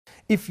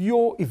If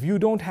you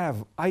don't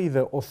have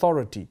either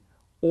authority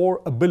or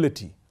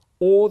ability,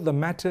 or the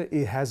matter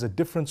it has a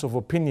difference of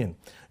opinion,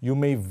 you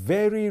may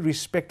very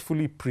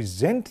respectfully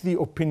present the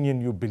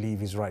opinion you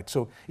believe is right.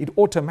 So it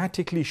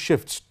automatically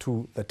shifts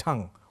to the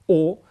tongue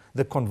or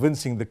the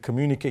convincing, the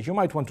communication. You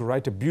might want to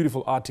write a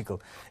beautiful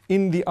article.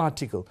 In the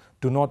article,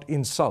 do not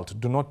insult,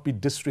 do not be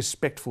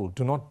disrespectful,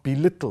 do not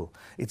belittle.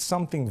 It's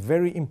something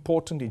very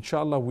important,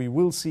 inshallah, we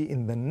will see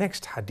in the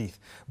next hadith.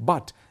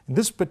 But in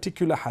this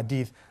particular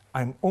hadith,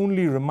 I'm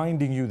only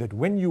reminding you that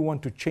when you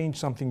want to change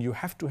something, you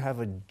have to have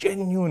a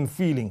genuine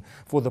feeling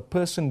for the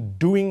person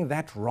doing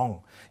that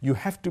wrong. You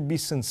have to be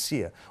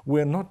sincere.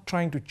 We're not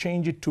trying to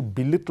change it to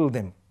belittle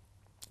them,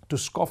 to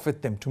scoff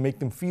at them, to make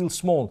them feel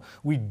small.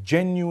 We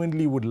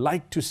genuinely would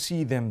like to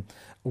see them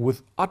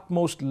with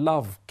utmost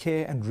love,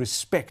 care and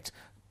respect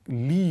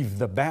leave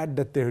the bad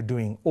that they're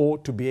doing, or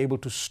to be able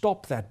to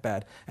stop that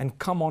bad and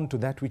come on to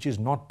that which is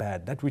not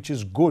bad, that which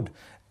is good.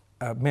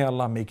 May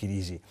Allah make it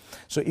easy.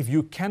 So if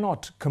you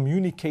cannot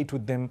communicate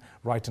with them,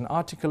 write an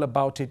article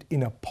about it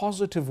in a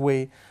positive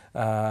way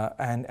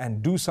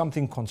and do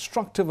something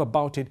constructive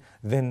about it,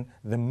 then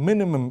the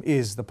minimum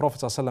is, the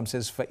Prophet ﷺ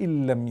says,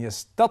 فَإِن لَمْ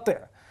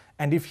يَسْتَطِعْ,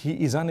 and if he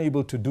is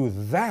unable to do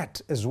that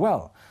as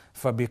well,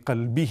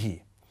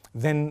 فَبِقَلْبِهِ,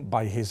 then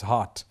by his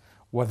heart.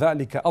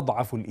 وَذَلِكَ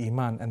أَضْعَفُ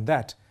الْإِيمَانِ, and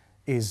that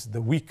is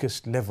the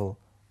weakest level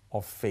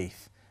of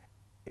faith.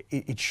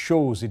 It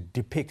shows, it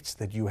depicts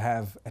that you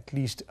have at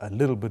least a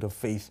little bit of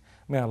faith.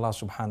 May Allah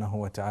subhanahu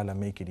wa ta'ala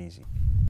make it easy.